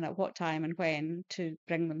was coming at what time and when to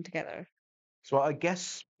bring them together. So I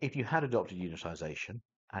guess if you had adopted unitization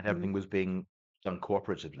and everything was being done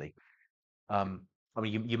cooperatively, I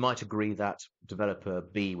mean, you might agree that developer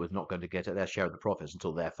B was not going to get their share of the profits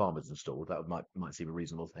until their farm was installed. That might seem a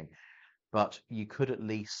reasonable thing. But you could at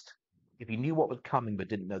least, if you knew what was coming but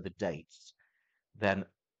didn't know the dates, then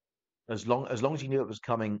as long as you knew it was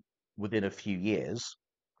coming within a few years,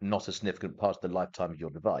 not a significant part of the lifetime of your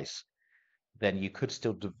device, then you could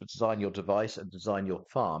still design your device and design your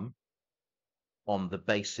farm on the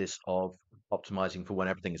basis of optimizing for when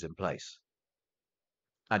everything is in place.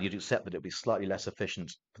 And you'd accept that it would be slightly less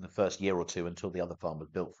efficient for the first year or two until the other farm was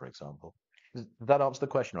built, for example. Does that answer the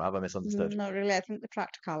question, or have I misunderstood? Not really. I think the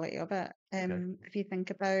practicality of it. If you think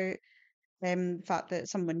about the fact that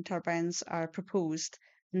some wind turbines are proposed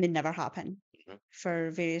and they never happen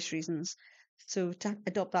for various reasons. So to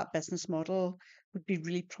adopt that business model would be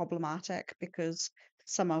really problematic because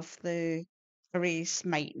some of the arrays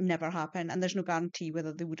might never happen and there's no guarantee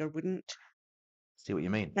whether they would or wouldn't. See what you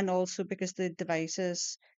mean? And also because the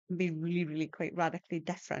devices can be really, really quite radically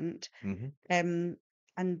different.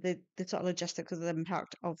 And the sort of logistics of the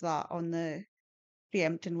impact of that on the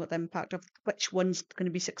preempting what the impact of which one's going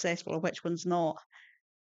to be successful or which one's not.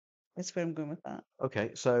 That's where I'm going with that.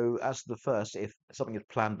 Okay, so as to the first, if something is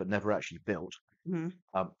planned but never actually built,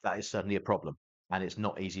 that is certainly a problem, and it's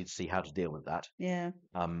not easy to see how to deal with that. Yeah.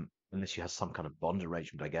 Unless you have some kind of bond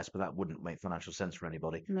arrangement, I guess, but that wouldn't make financial sense for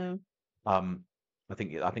anybody. No. I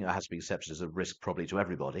think that has to be accepted as a risk probably to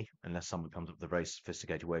everybody, unless someone comes up with a very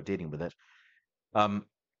sophisticated way of dealing with it.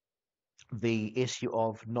 The issue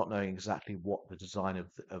of not knowing exactly what the design of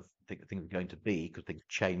things are going to be, because things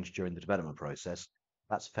change during the development process,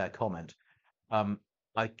 that's a fair comment.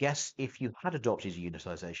 I guess if you had adopted a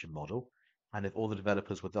unitization model, and if all the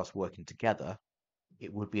developers were thus working together,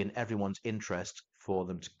 it would be in everyone's interest for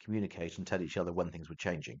them to communicate and tell each other when things were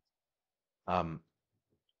changing.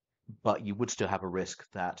 But you would still have a risk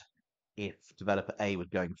that if developer A was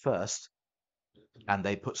going first and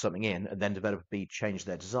they put something in and then developer B changed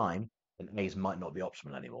their design, then A's might not be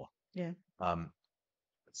optimal anymore. Yeah.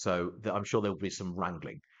 So I'm sure there will be some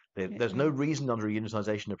wrangling. There's no reason under a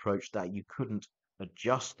unitization approach that you couldn't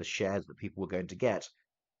adjust the shares that people were going to get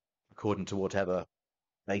according to whatever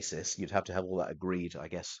basis. You'd have to have all that agreed, I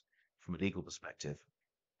guess, from a legal perspective,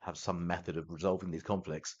 have some method of resolving these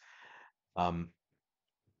conflicts.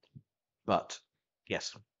 But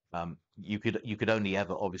yes, you could only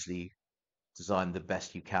ever obviously design the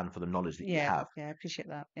best you can for the knowledge that you have. Yeah, I appreciate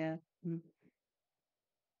that. Yeah.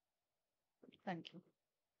 Thank you.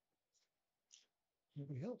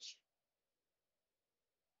 Anybody else?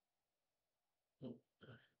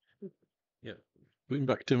 Yeah. Going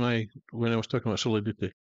back to when I was talking about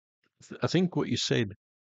solidity, I think what you said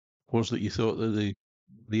was that you thought that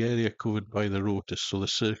the area covered by the rotus, so the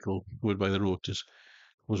circle covered by the rotus,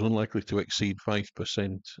 was unlikely to exceed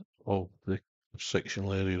 5% of the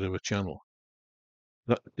sectional area of a channel.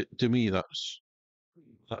 That, to me, that's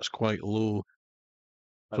quite low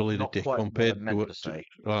solidity Not quite compared what I meant to say.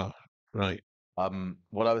 Right.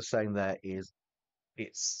 What I was saying there is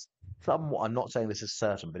it's somewhat, I'm not saying this is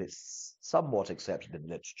certain, but it's somewhat accepted in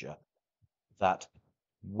literature that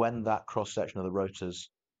when that cross-section of the rotors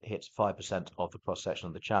hits 5% of the cross-section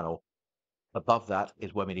of the channel, above that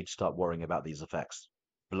is when we need to start worrying about these effects.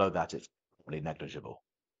 Below that, it's probably negligible.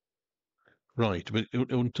 Right, but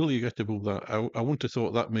until you get above that, I wouldn't have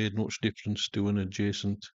thought that made much difference to an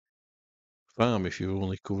adjacent farm if you're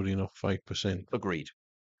only covering off 5%. Agreed.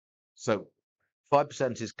 So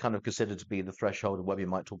 5% is kind of considered to be the threshold of where we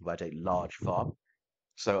might talk about a large farm.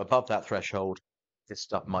 So above that threshold, this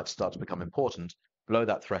stuff might start to become important. Below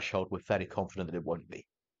that threshold, we're fairly confident that it won't be.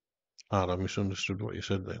 I misunderstood what you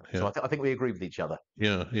said then. Yeah. So I think we agree with each other.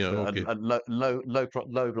 Yeah, So okay. a low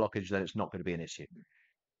blockage, then it's not going to be an issue.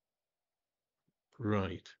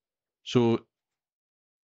 Right. So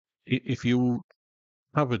if you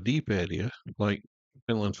have a deep area, like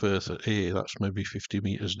Finland Firth at A, that's maybe 50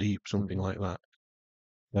 meters deep, something like that,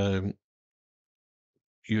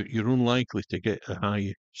 you're unlikely to get a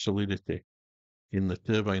high solidity in the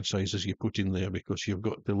turbine sizes you put in there because you've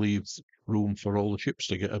got to leave room for all the ships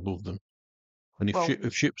to get above them. And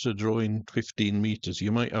if ships are drawing 15 meters,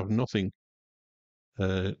 you might have nothing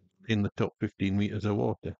in the top 15 meters of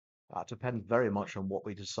water. That depends very much on what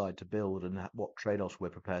we decide to build and what trade-offs we're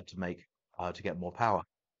prepared to make to get more power.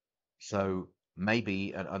 So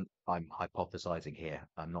maybe, and I'm hypothesizing here,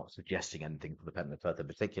 I'm not suggesting anything for the Pentland Firth in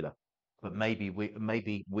particular, but maybe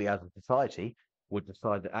we as a society would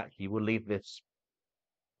decide that actually we'll leave this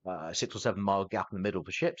 6 or 7 mile gap in the middle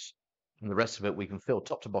for ships, and the rest of it we can fill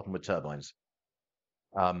top to bottom with turbines.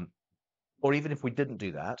 Or even if we didn't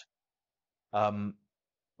do that,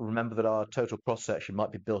 remember that our total cross section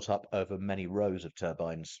might be built up over many rows of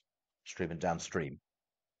turbines stream and downstream.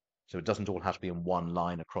 So it doesn't all have to be in one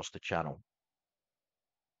line across the channel.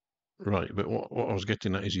 Right, but what I was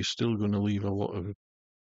getting at is you're still going to leave a lot of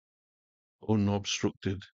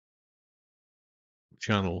unobstructed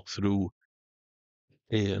channel through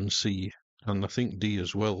A and C, and I think D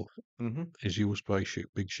as well is used by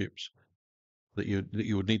big ships that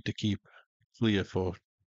you would need to keep clear for,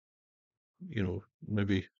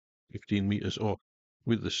 maybe 15 meters, or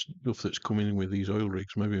with the stuff that's coming in with these oil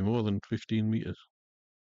rigs, maybe more than 15 meters.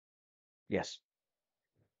 Yes.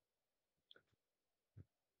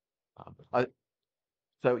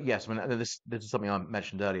 So yes, I mean this is something I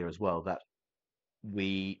mentioned earlier as well, that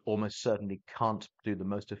we almost certainly can't do the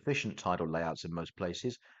most efficient tidal layouts in most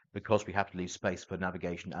places because we have to leave space for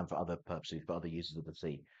navigation and for other purposes, for other uses of the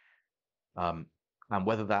sea. And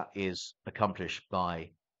whether that is accomplished by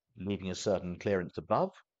leaving a certain clearance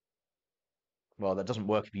above, well, that doesn't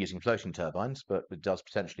work if you're using floating turbines, but it does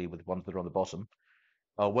potentially with ones that are on the bottom.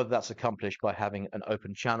 Or whether that's accomplished by having an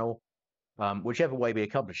open channel, whichever way we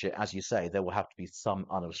accomplish it, as you say, there will have to be some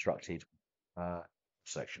unobstructed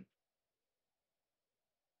section.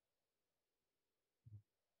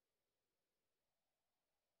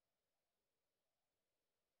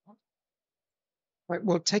 Right,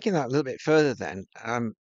 well, taking that a little bit further then,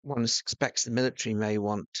 one expects the military may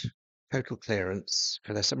want total clearance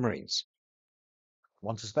for their submarines.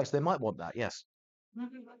 One suspects they might want that, yes.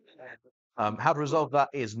 How to resolve that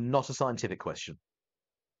is not a scientific question.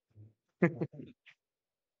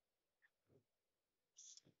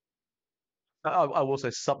 I will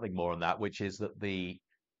say something more on that, which is that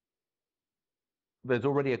there's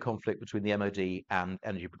already a conflict between the MOD and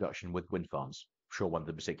energy production with wind farms, offshore ones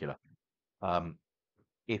in particular.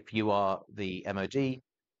 If you are the MOD,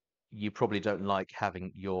 you probably don't like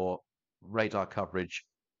having your radar coverage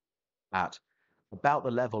at about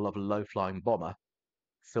the level of a low-flying bomber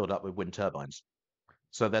filled up with wind turbines.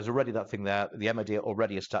 So there's already that thing there. The MOD are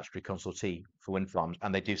already a statutory consultee for wind farms,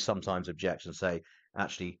 and they do sometimes object and say,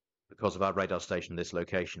 actually, because of our radar station in this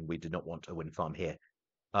location, we do not want a wind farm here.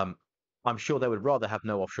 I'm sure they would rather have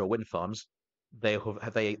no offshore wind farms. They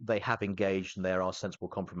have engaged, and there are sensible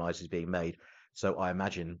compromises being made. So I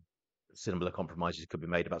imagine similar compromises could be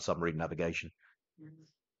made about submarine navigation.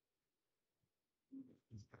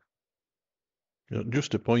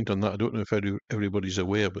 Just a point on that, I don't know if everybody's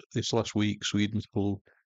aware, but this last week, Sweden's pulled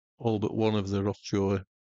all but one of their offshore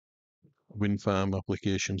wind farm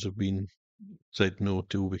applications have been said no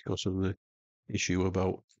to because of the issue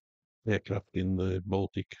about aircraft in the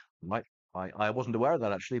Baltic. Right. I wasn't aware of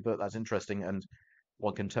that actually, but that's interesting, and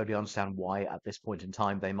one can totally understand why at this point in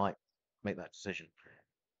time they might make that decision.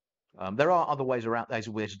 There are other ways around. There's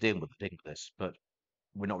ways to deal with this, but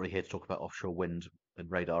we're not really here to talk about offshore wind and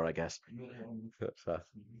radar, I guess. But,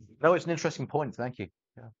 no, it's an interesting point. Thank you.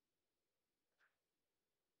 Yeah.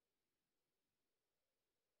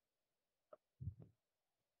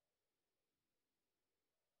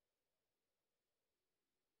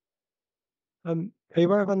 Are you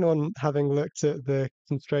aware of anyone having looked at the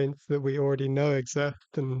constraints that we already know exist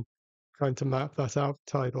and trying to map that out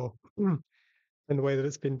Tidal in the way that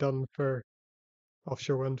it's been done for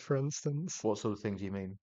offshore wind, for instance? What sort of things do you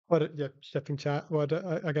mean? Yeah, shipping chat. Well,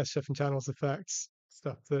 I guess shipping channels affects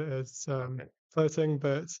stuff that is floating,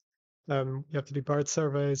 but you have to do bird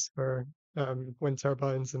surveys for wind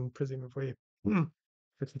turbines and presumably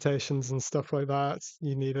visitations and stuff like that.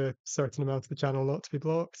 You need a certain amount of the channel not to be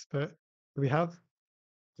blocked. But do we have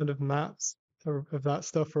kind of maps of that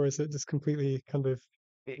stuff, or is it just completely kind of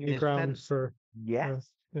new ground for? Yes.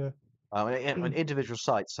 Yeah. And individual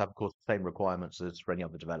sites have, of course, the same requirements as for any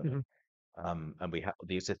other development. And we have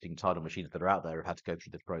the existing tidal machines that are out there have had to go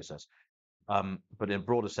through this process. But in a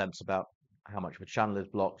broader sense about how much of a channel is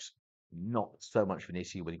blocked, not so much of an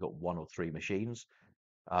issue when you've got 1 or 3 machines.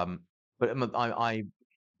 But I don't know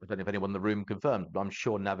if anyone in the room confirmed, but I'm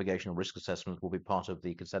sure navigational risk assessments will be part of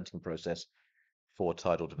the consenting process for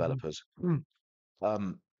tidal developers. In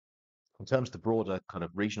terms of the broader kind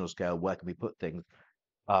of regional scale, where can we put things?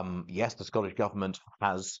 Yes, the Scottish government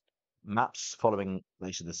has maps following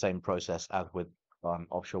basically the same process as with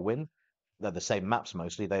offshore wind. They're the same maps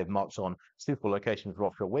mostly. They have marked on suitable locations for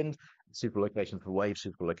offshore wind, suitable locations for waves,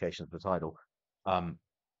 suitable locations for tidal.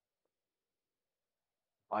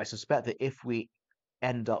 I suspect that if we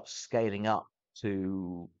end up scaling up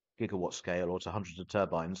to gigawatt scale or to hundreds of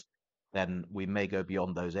turbines, then we may go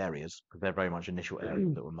beyond those areas because they're very much initial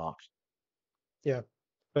areas that were marked. Yeah,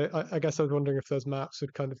 but I guess I was wondering if those maps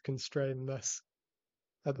would kind of constrain this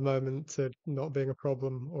at the moment to not being a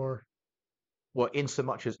problem, or Well, in so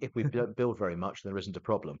much as if we don't build very much, there isn't a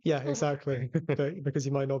problem. yeah, exactly, because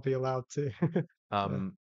you might not be allowed to.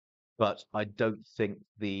 But I don't think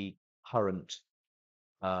the current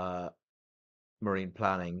marine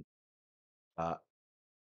planning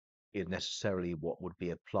is necessarily what would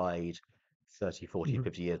be applied 30, 40,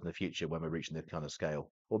 50 years in the future when we're reaching this kind of scale.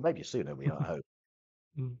 Or maybe sooner, we I hope.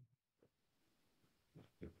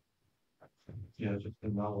 Yeah, just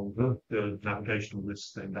the navigational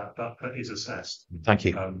list thing that is assessed. Thank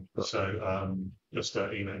you. Just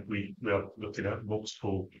we are looking at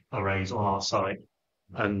multiple arrays on our site,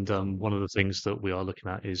 and one of the things that we are looking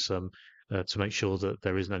at is to make sure that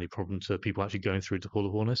there isn't any problem to people actually going through to Hall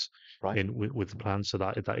of Warness with the plan. So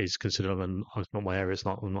that is considered. And it's not my area.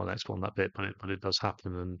 I'm not an expert on that bit, but it does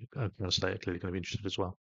happen, and the state are clearly going to be interested as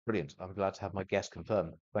well. Brilliant. I'm glad to have my guess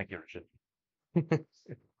confirmed. Thank you, Richard.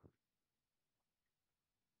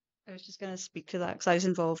 I was just going to speak to that because I was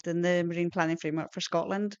involved in the marine planning framework for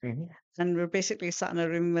Scotland, and we're basically sat in a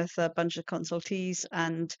room with a bunch of consultees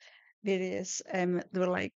and various. There were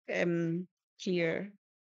like clear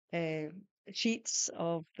sheets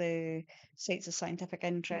of the sites of scientific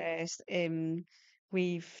interest,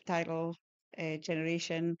 weave, tidal,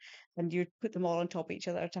 generation, and you put them all on top of each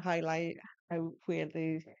other to highlight where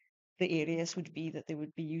the areas would be that they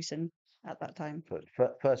would be using at that time. But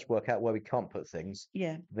first work out where we can't put things.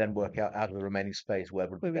 Yeah. Then work out of the remaining space where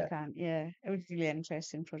we can. Yeah. It was a really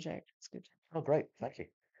interesting project. It's good. Oh, great. Thank you.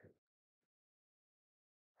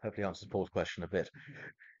 Hopefully answers Paul's question a bit.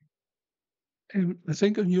 I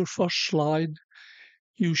think on your first slide,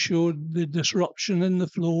 you showed the disruption in the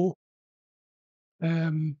flow.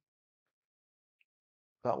 That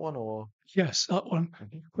one or? Yes, that one.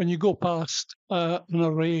 When you go past an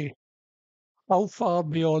array, how far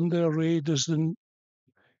beyond the array does the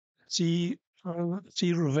sea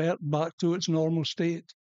revert back to its normal state?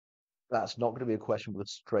 That's not going to be a question with a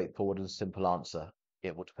straightforward and simple answer.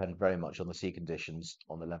 It will depend very much on the sea conditions,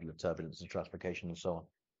 on the level of turbulence and stratification and so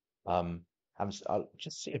on. I'll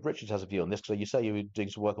just see if Richard has a view on this, because you say you were doing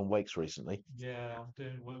some work on wakes recently. Yeah, I'm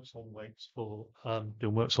doing works on wakes for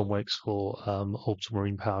Orbital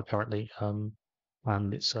Marine Power currently, and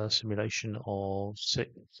it's a simulation of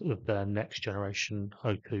 6 of their next generation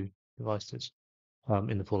O2 devices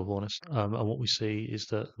in the Pool of Warness. And what we see is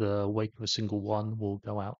that the wake of a single one will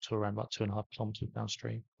go out to around about 2.5 kilometers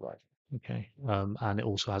downstream. Right. Okay. And it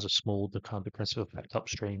also has a small, the kind of depressive effect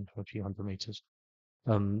upstream for a few hundred meters.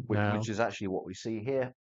 Which is actually what we see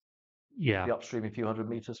here. Yeah. The upstream a few hundred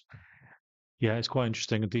meters. Yeah, it's quite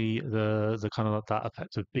interesting. The kind of like that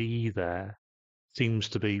effect of B there seems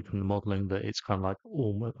to be from the modelling that it's kind of like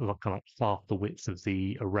almost like kind of like half the width of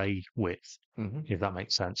the array width, if that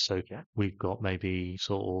makes sense. So we've got maybe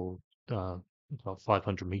sort of about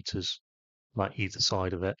 500 meters like either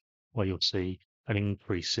side of it, where you'll see an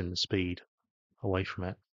increase in the speed away from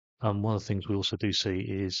it. One of the things we also do see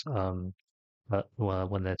is that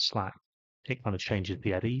when they're slack, it kind of changes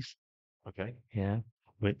the eddies. Okay. Yeah,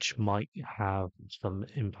 which might have some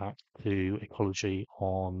impact to ecology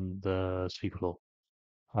on the seafloor.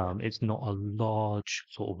 It's not a large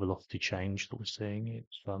sort of velocity change that we're seeing.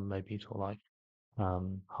 It's maybe sort of like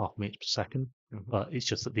half meters per second, but it's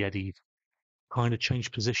just that the eddy kind of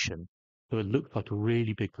changed position. So it looked like a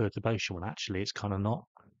really big perturbation when actually it's kind of not.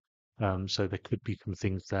 So there could be some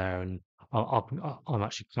things there, and I'm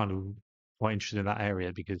actually kind of quite interested in that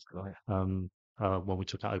area because when we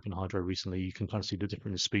took out Open Hydro recently, you can kind of see the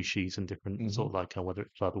different species and different sort of like whether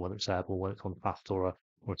it's flood or whether it's airborne, whether it's on fast or a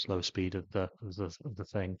slower speed of the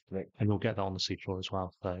thing, and you'll get that on the seafloor as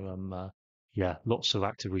well. So yeah, lots of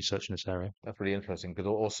active research in this area. That's really interesting because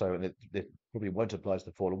also it probably won't apply to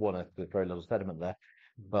the Fall of Warner. There's very little sediment there.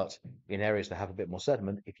 But in areas that have a bit more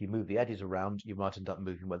sediment, if you move the eddies around, you might end up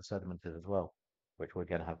moving where the sediment is as well, which will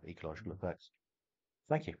again have ecological effects.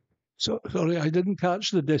 Thank you. So sorry, I didn't catch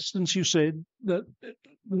the distance. You said that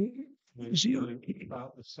It's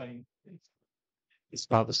about the same. It's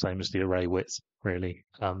about the same as the array width, really.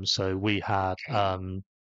 So we had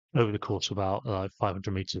over the course of about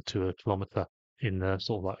 500 meters to a kilometer in the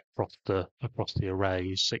sort of like across the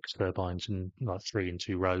array, 6 turbines in like 3 in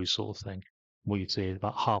 2 rows sort of thing. What you see is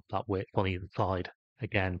about half that width on either side.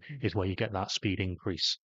 Again, is where you get that speed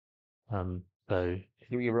increase. So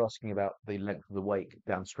you were asking about the length of the wake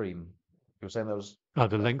downstream. You were saying there was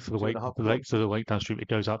the length of the wake, 2.5 the length of the wake downstream, it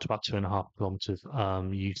goes out to about 2.5 kilometers.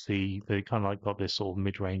 You see, they kind of like got this sort of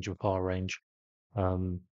mid-range and far range.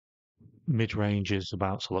 Mid-range is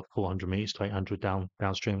about sort of 400 meters to 800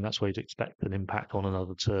 downstream. That's where you'd expect an impact on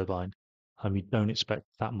another turbine. You don't expect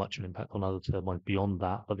that much of an impact on other turbines beyond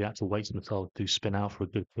that, but the actual weights themselves do spin out for a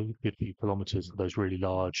good few kilometers for those really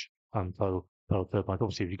large tidal turbines.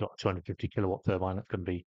 Obviously, if you've got a 250 kilowatt turbine, that's going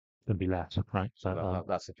to be less, right? So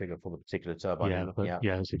that's the figure for the particular turbine you're looking at.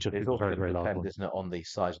 it's just It's a also very, going very to large depend, one. isn't it, on the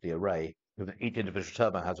size of the array. Because each individual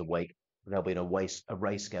turbine has a wake, but there'll be an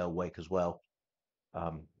array scale wake as well.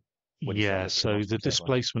 When you start Yeah, looking so across the turbine.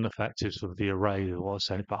 displacement effect is of the array, what I was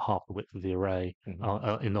saying, about half the width of the array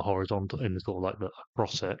in the horizontal, in the sort of like the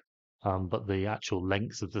across it. But the actual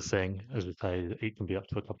length of the thing, as I say, it can be up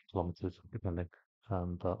to a couple of kilometers, depending.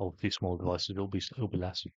 But obviously, small devices, it'll be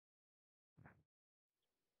less.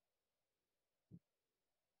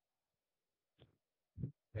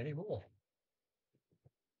 Any more?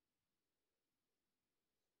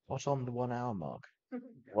 What's on the 1 hour mark?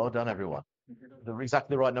 Well done, everyone.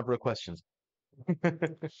 Exactly the right number of questions.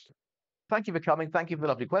 Thank you for coming. Thank you for the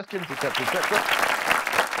lovely questions, etc., etc.